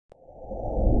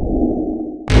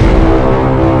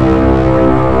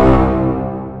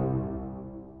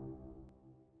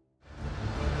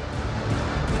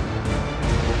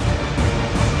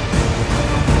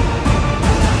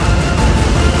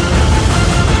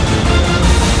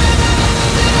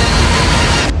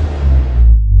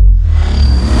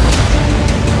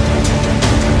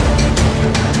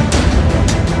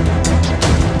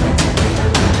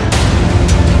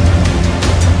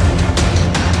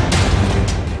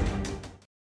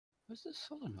Where's the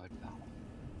solenoid valve?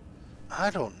 I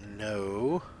don't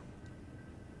know,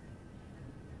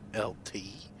 LT.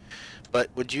 But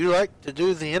would you like to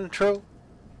do the intro?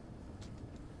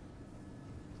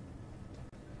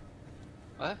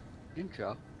 What?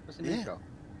 Intro? What's an Yeah. intro?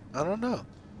 I don't know.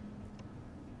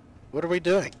 What are we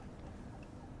doing?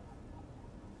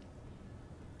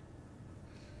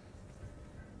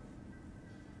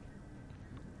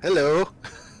 Hello.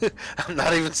 I'm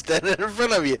not even standing in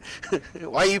front of you.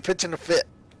 Why are you pitching a fit?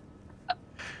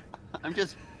 I'm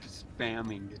just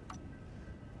spamming it.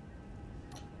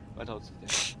 What else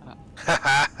is there?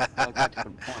 I'll get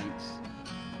different points.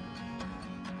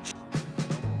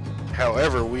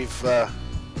 However, we've got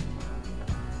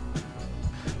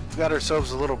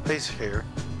ourselves a little base here.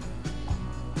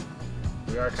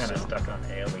 We are kind of stuck on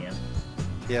Alien.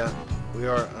 Yeah, we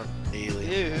are on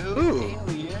Alien. Ew, Ooh.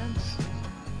 aliens.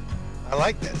 I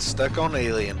like that, stuck on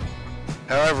Alien.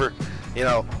 However, you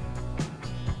know,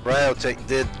 Ryotek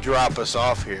did drop us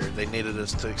off here. They needed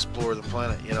us to explore the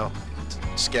planet, you know,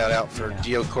 scout out for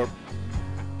Geocorp.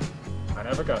 I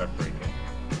never got a briefing.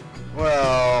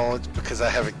 Well, it's because I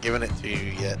haven't given it to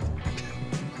you yet.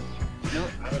 No,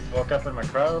 I just woke up in my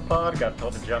cryopod, got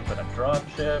told to jump in a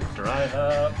dropship, drive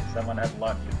up, someone had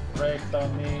locked the brakes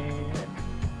on me.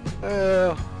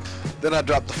 Well, then I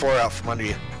dropped the 4 out from under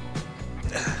you.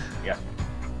 Yeah.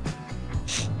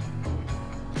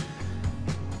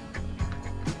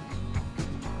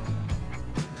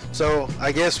 So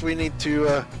I guess we need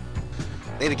to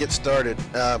get started.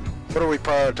 What are we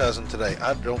prioritizing today?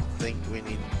 I don't think we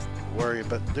need to worry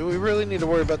about. Do we really need to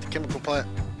worry about the chemical plant?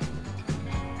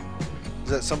 Is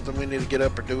that something we need to get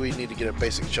up, or do we need to get a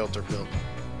basic shelter built?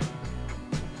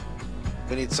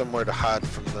 We need somewhere to hide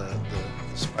from the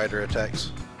spider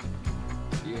attacks.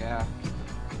 yeah.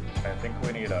 I think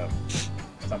we need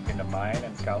something to mine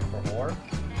and scout for ore.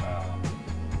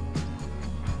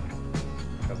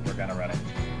 Because we're going to run into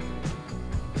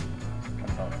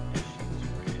component issues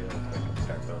real quick and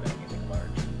start building anything large.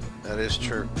 That is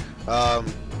true. I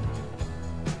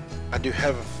do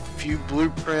have a few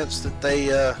blueprints that they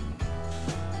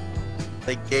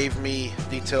gave me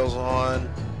details on.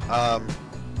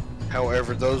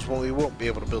 However, we won't be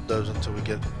able to build those until we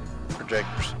get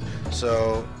projectors.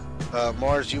 So,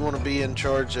 Mars, you want to be in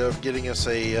charge of getting us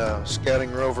a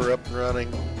scouting rover up and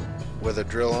running with a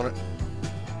drill on it?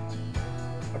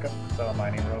 Okay, so a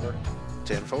mining rover.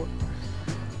 10 forward.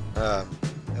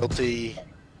 LT,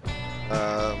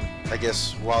 I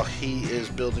guess while he is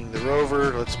building the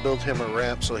rover, let's build him a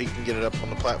ramp so he can get it up on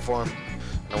the platform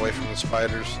and away from the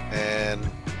spiders, and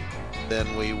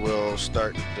then we will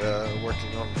start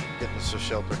working on getting us a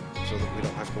shelter so that we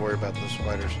don't have to worry about the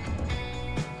spiders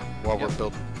while we're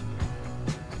building.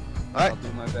 Alright. I'll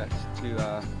do my best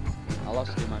to, I'll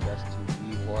also do my best to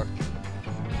rework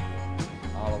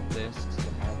all of this to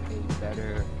have a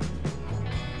better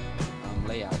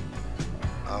layout.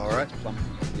 Alright.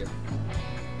 Easier.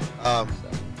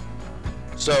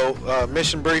 So,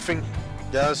 mission briefing,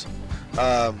 guys.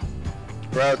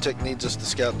 Ryotek needs us to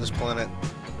scout this planet.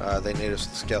 They need us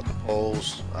to scout the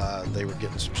poles. They were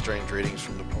getting some strange readings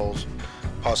from the poles.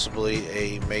 Possibly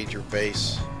a major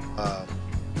base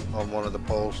on one of the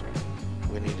poles.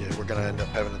 We're going to end up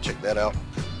having to check that out.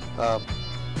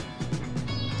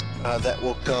 That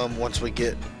will come once we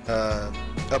get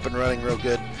up and running real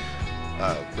good.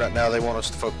 Right now they want us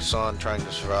to focus on trying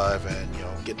to survive and, you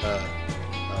know, getting a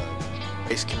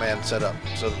base command set up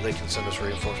so that they can send us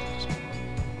reinforcements.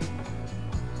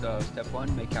 So, step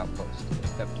 1, make outpost.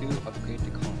 Step 2, upgrade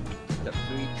the column. Step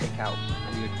 3, take out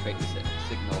weird trace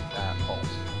signal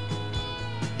pulse.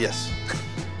 Yes.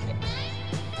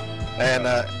 And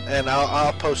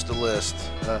I'll post a list,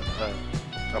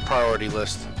 a priority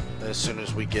list, as soon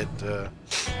as we get to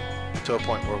a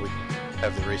point where we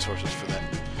have the resources for that.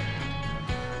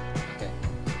 Okay.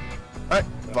 All right,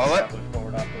 follow that.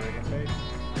 Forward operating base.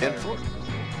 10 forward.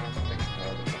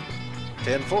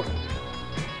 10 forward.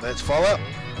 Let's fall out.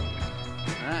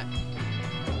 Alright.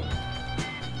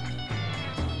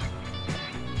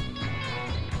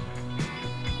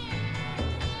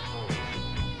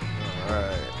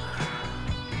 Alright.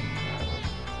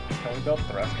 Can we build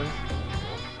thrusters?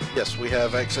 Yes, we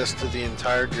have access to the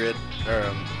entire grid,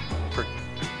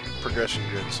 progression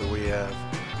grid, so we have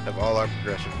all our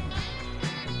progression.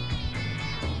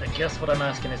 I guess what I'm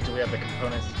asking is, do we have the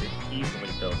components to easily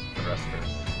build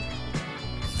thrusters?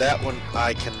 That one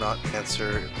I cannot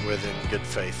answer within good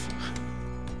faith.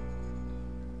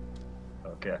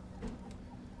 Okay.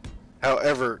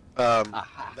 However,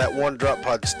 that one drop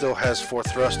pod still has 4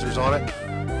 thrusters on it.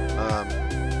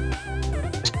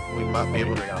 We might be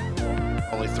able to...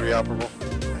 Only 3 operable.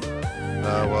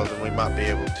 Well, then we might be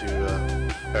able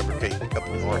to fabricate a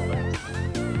couple more.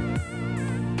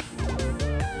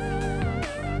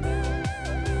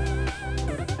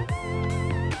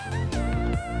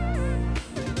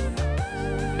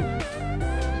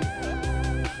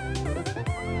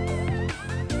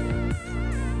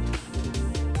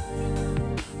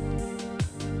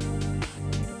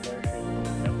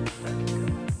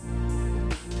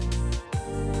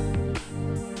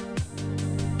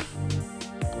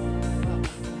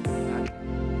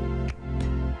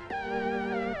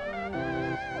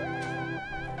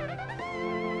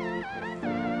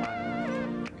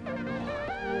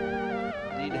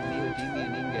 Need a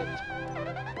neodymium ingot.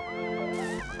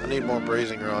 I need more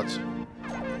brazing rods.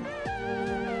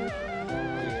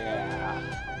 Yeah,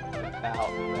 about that.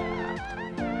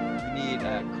 We need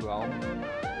chrome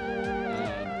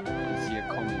and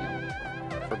zirconium.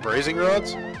 For brazing rods?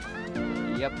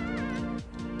 Yep.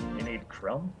 You need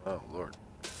chrome? Oh, Lord.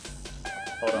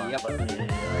 Hold on, Yep.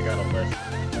 I got a list.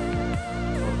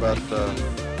 What about,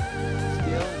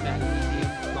 Steel,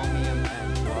 magnesium, chromium,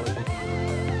 and molybdenum.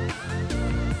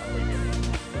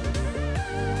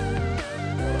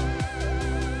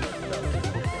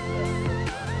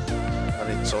 I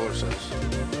need solar cells.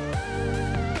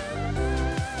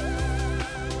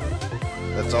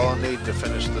 That's all I need to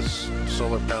finish this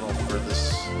solar panel for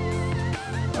this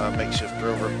makeshift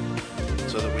rover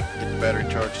so that we can get the battery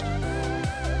charged.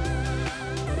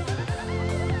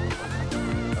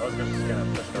 I was just gonna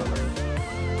push over.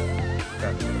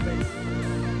 Grab the base.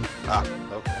 Ah,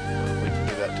 okay. We can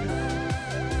do that too.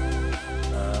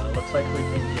 Looks like we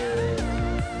can get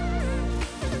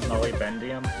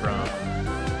molybdenum from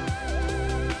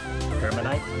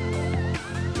Terminite.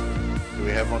 Do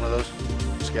we have one of those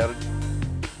scouted?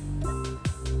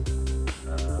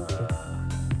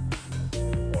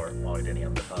 Or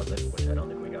molybdenum deposit, which I don't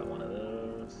think we got one of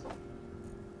those.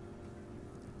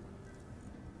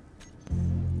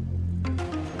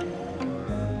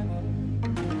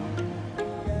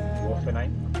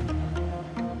 Wolfenite.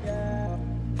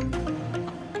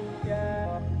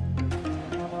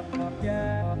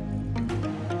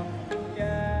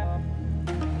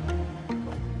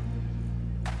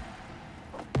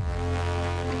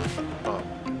 Oh.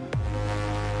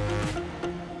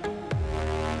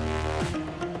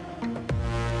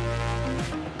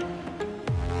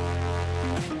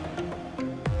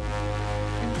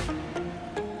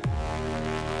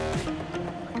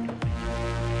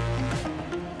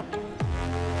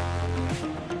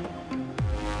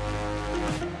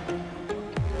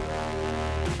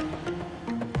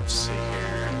 Let's see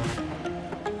here.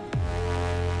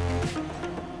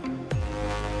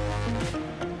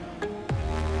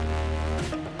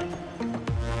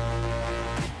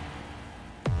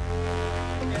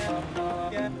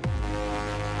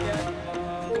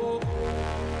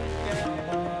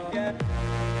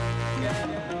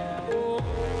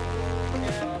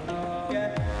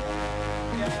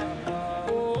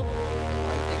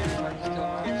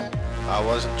 I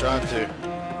wasn't trying to.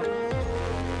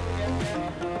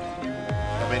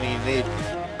 How many you need?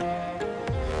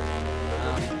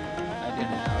 I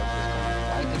didn't know. I was just going,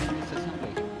 why didn't this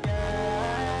assembly?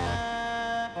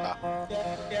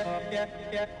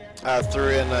 I threw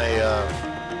in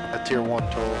a tier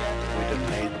 1 tool we didn't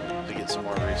need to get some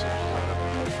more resources out of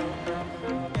it.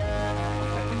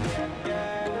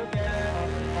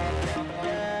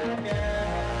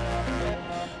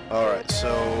 Alright,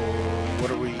 so what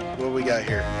do we got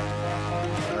here?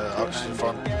 Oxygen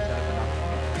farm.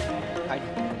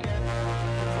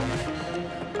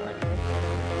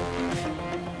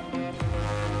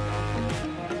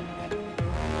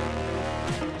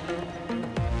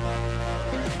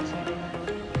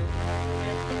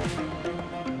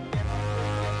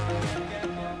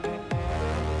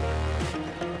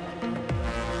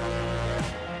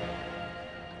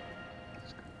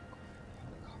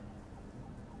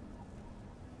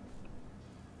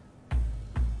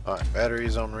 Alright,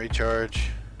 batteries on recharge.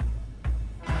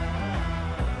 I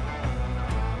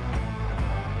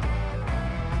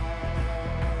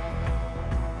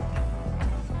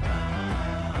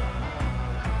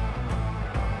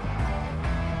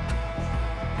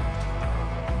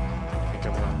think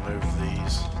I'm gonna move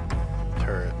these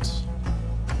turrets.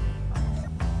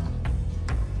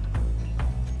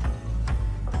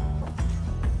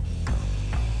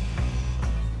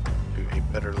 To a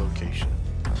better location.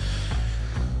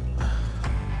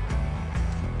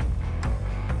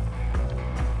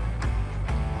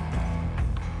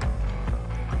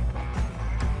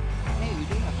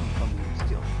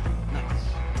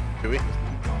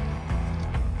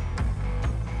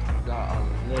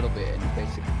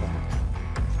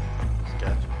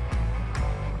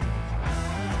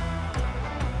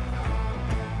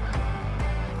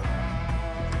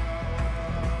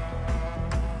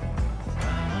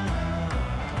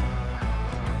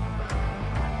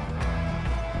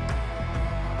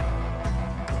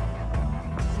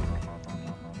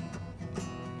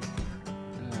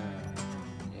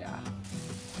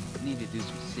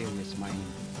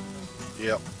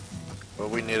 Yep.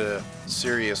 But we need a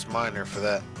serious miner for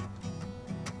that.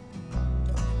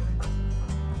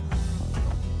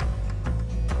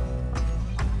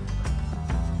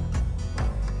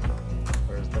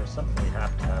 Or is there something we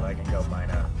have to have? I can go mine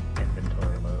a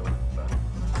inventory load, but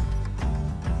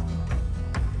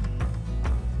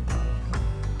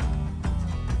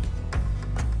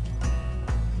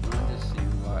I'm just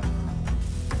seeing what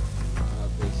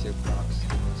basic blocks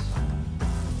is.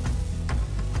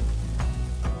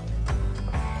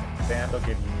 sand will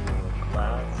give you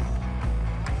glass.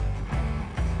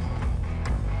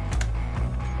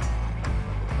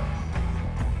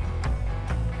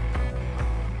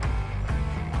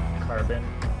 Carbon.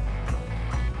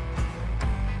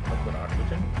 Liquid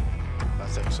oxygen. I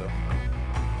think so.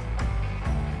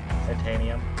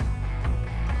 Titanium.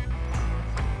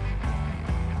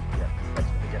 Yeah, that's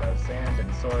what we get out of sand.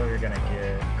 And soil, you're gonna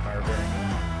get carbon,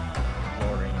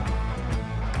 chlorine,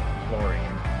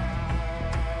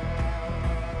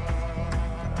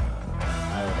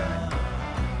 iodine.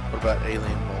 What about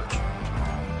alien mulch?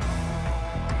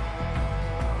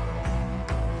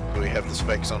 Do we have the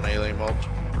specs on alien mulch?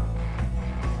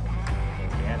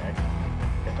 Organic.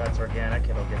 If that's organic,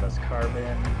 it'll give us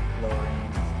carbon,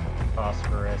 chlorine,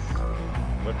 phosphorus,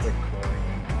 liquid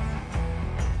chlorine,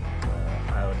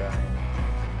 iodine.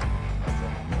 That's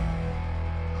it.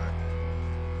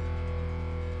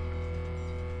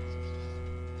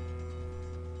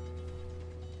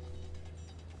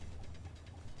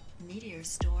 Meteor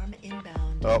storm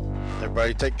inbound. Oh,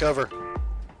 everybody take cover.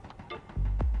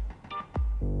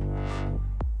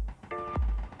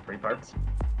 3 parts.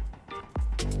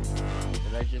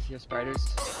 Did I just hear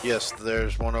spiders? Yes,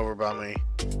 there's one over by me.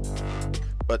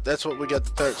 But that's what we got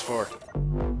the turrets for.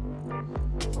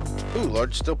 Ooh,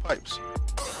 large steel pipes.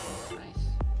 Nice.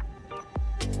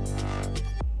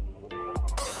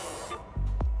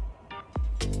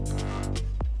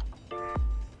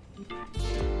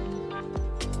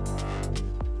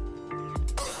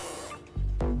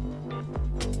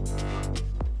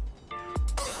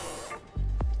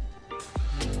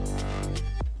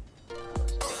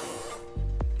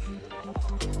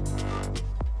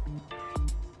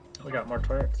 We got more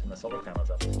turrets and the solar panels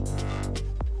up.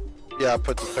 Yeah, I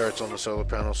put the turrets on the solar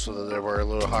panels so that they were a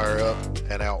little higher up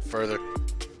and out further.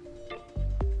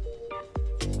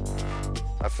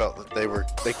 I felt that they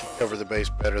could cover the base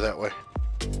better that way.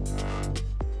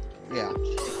 Yeah.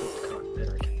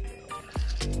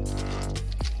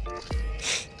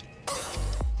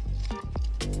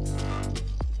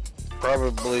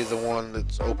 Probably the one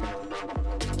that's open.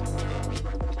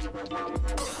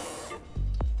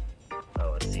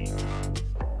 Oh, let's see.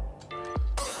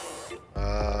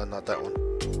 Not that one.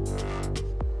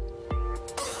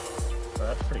 Oh,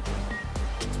 that's pretty good.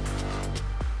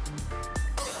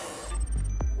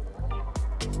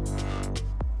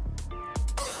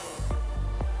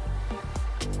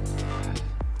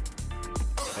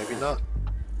 Maybe not.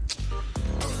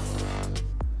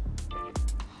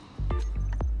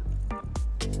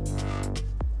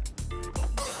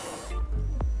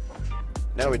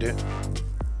 Now we do.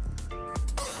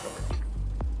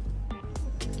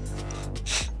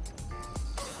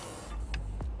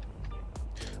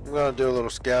 I'm gonna do a little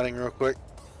scouting real quick.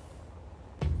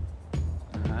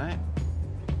 Alright.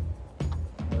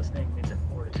 The snake needs an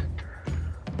ore detector.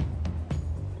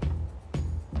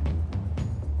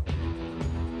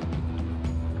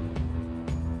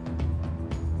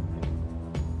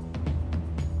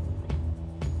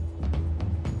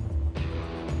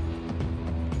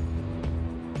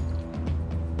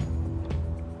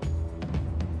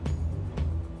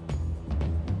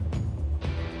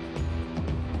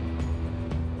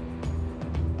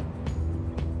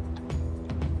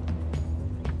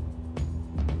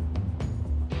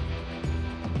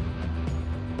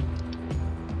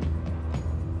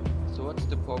 So what's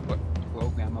the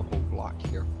programmable block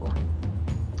here for?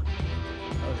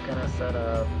 I was gonna set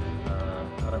up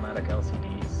automatic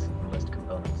LCDs and list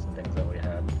components and things that we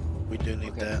had. We do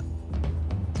need Okay. that.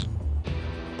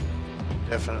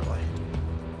 Definitely.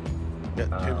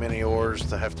 Got too many ores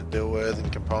to have to deal with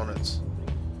and components.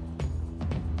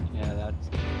 Yeah, that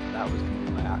was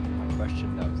gonna be my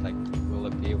question. That was like, will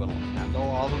it be able to handle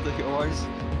all of the ores?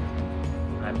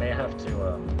 I may have to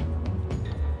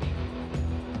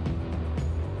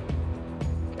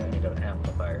okay, I need an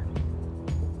amplifier.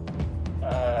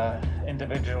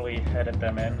 Individually edit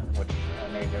them in, which I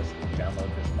may just download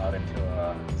this mod into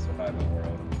a survival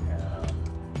world and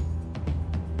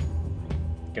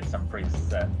get some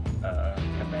preset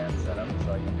commands set up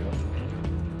so I can do it.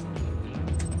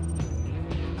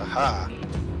 Aha!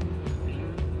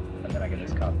 And then I can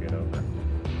just copy it over.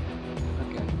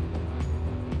 Okay.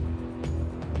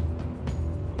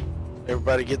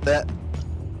 Everybody get that?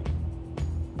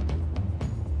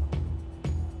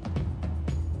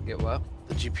 Get what?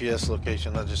 The GPS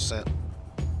location I just sent.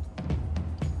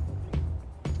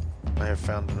 I have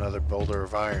found another boulder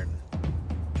of iron.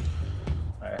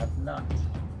 I have not.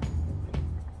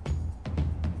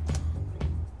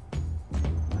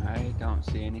 I don't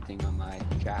see anything on my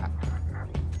chat.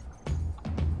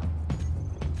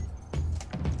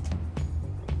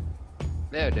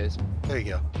 There it is. There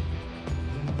you go.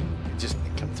 It just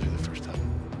didn't come through the first time.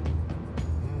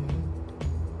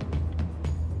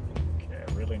 Okay,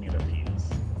 I really need a fuse.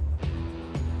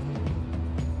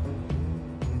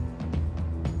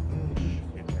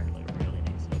 We apparently really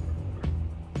need silver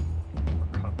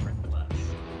or copper and glass.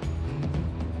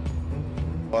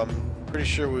 Well, I'm pretty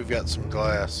sure we've got some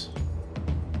glass.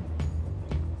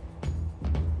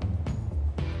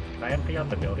 Can I empty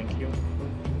out the building queue?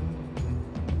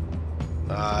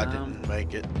 I didn't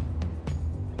make it.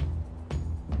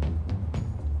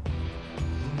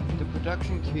 The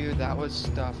production queue, that was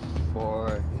stuff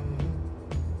for,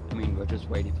 I mean, we're just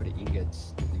waiting for the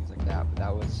ingots and things like that, but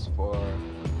that was for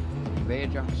conveyor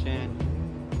junction,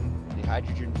 the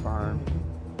hydrogen farm,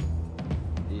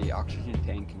 the oxygen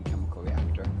tank, and chemical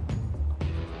reactor.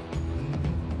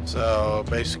 So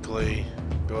basically,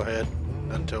 go ahead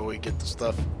until we get the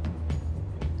stuff.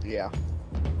 Yeah.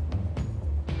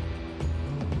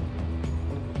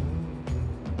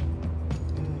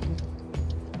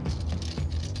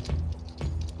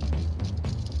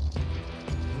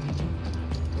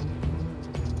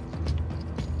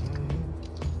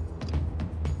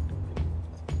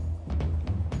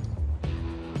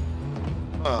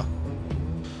 Huh.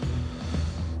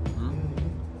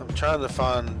 I'm trying to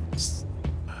find.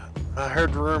 I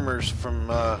heard rumors from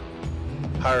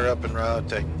higher up in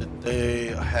Ryotek that they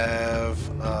have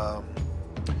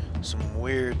some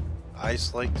weird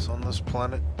ice lakes on this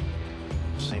planet.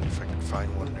 Seeing if I can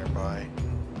find one nearby.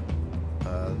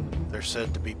 They're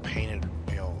said to be painted,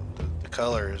 you know, the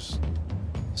color is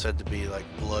said to be like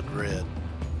blood red.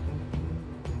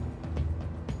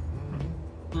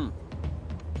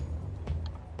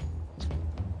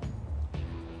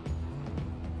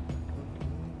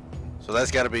 So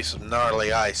that's got to be some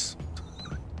gnarly ice.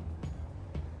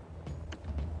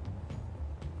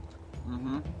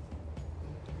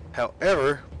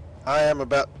 However, I am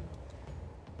about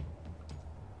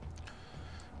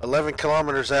 11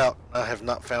 kilometers out. I have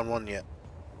not found one yet.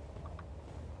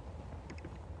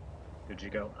 Did you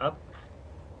go up?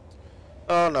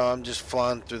 Oh no, I'm just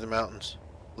flying through the mountains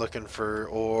looking for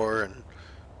ore and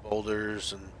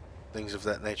boulders and things of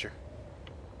that nature.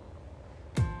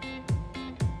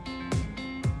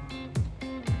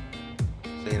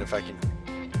 Seeing if I can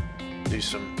do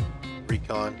some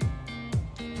recon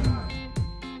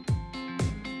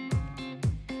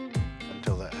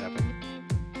until that happens.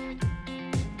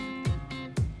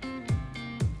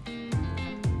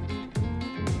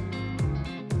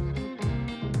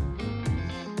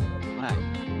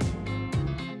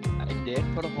 I did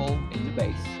put a hole in the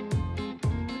base,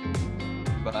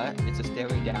 but it's a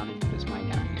stairway down into this mine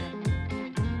down here.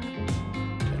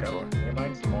 Go. Can you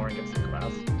mine some more and get some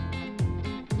glass?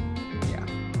 Yeah.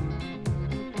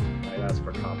 I asked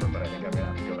for copper, but I think I'm gonna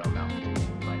have to go down mountain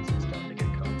to mine some stone to get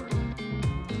copper.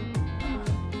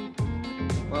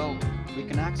 Well, we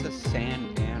can access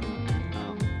sand and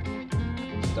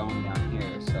stone down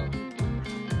here, so.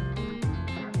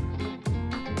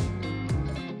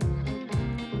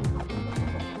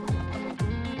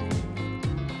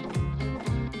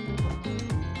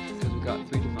 Because we got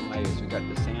 3 different layers. We got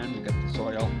the sand, we got the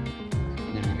soil,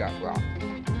 and then we got rock.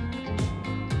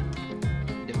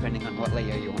 Depending on what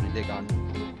layer you want to dig on.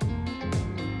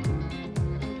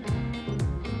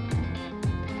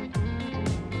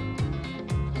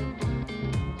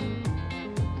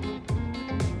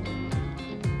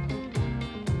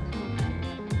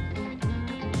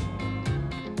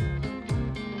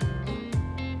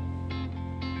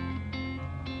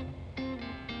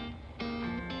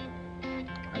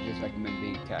 I just recommend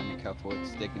being kind of careful with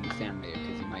sticking the sand layer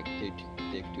because you might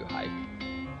dig too high.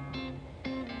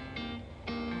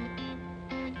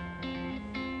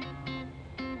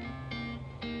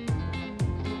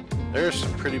 There's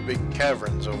some pretty big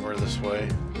caverns over this way.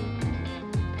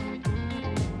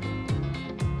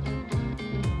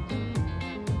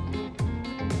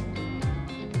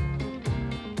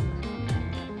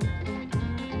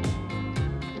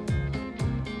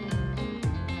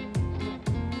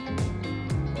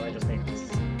 Well, I just need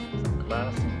some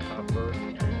glass and copper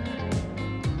and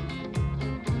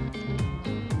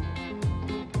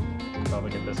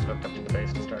probably get this hooked up to the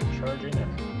base to start charging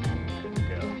and good to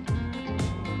go.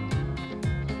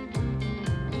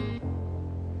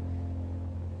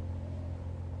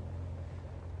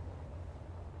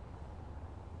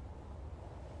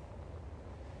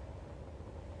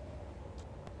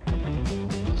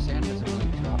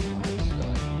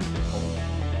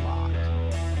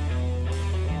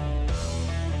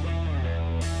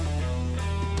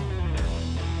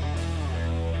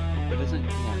 isn't,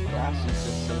 yeah, glass is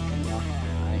just silicon enough,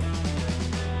 right?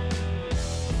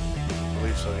 I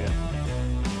believe so, yeah.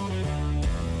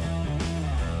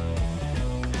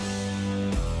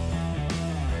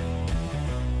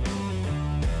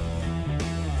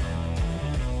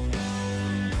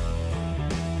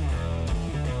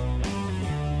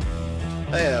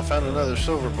 Hey, I found another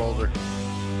silver boulder.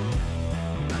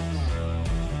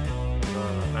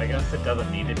 I guess it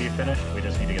doesn't need to be finished. We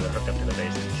just need to get it hooked up to the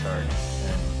base to charge.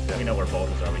 And we know where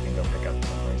boulders are. We can go pick up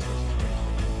some resources.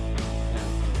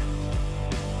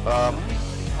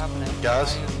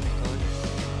 Guys?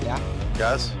 Yeah?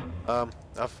 Guys, I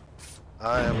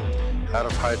am out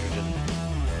of hydrogen.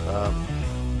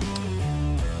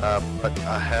 But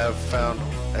I have found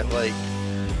a lake.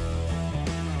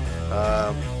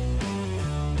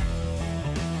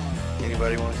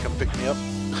 Anybody want to come pick me up?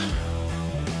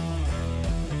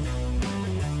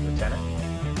 Lieutenant?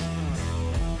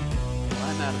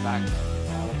 I'm out of action.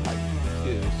 Out of hydrogen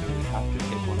too, so we have to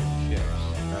take one of the ships.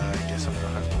 I guess I'm gonna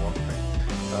have to walk back.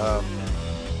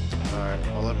 Alright,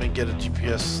 well let me get a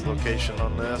GPS location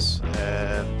on this,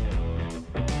 and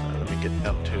let me get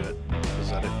down to it,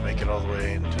 because I didn't make it all the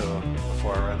way until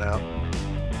before I ran out.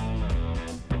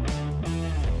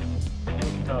 We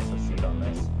can toss a seat on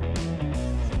this.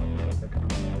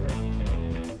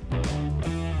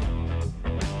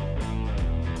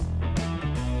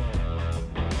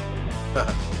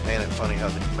 Man, it's funny how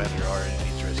the commander already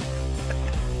needs rescue.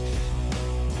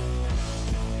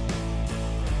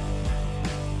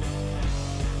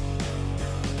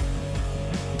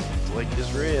 The lake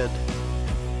is red.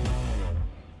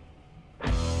 Oh,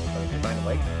 did you find a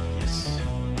lake? Yes.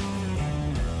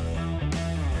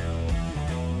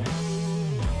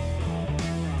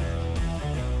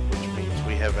 Which means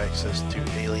we have access to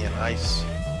alien ice.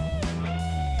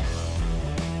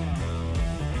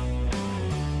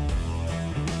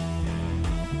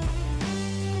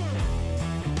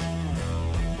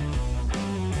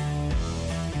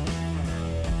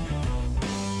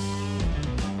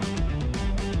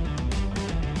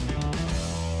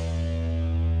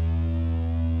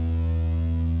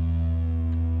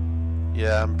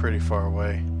 Yeah, I'm pretty far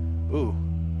away. Ooh,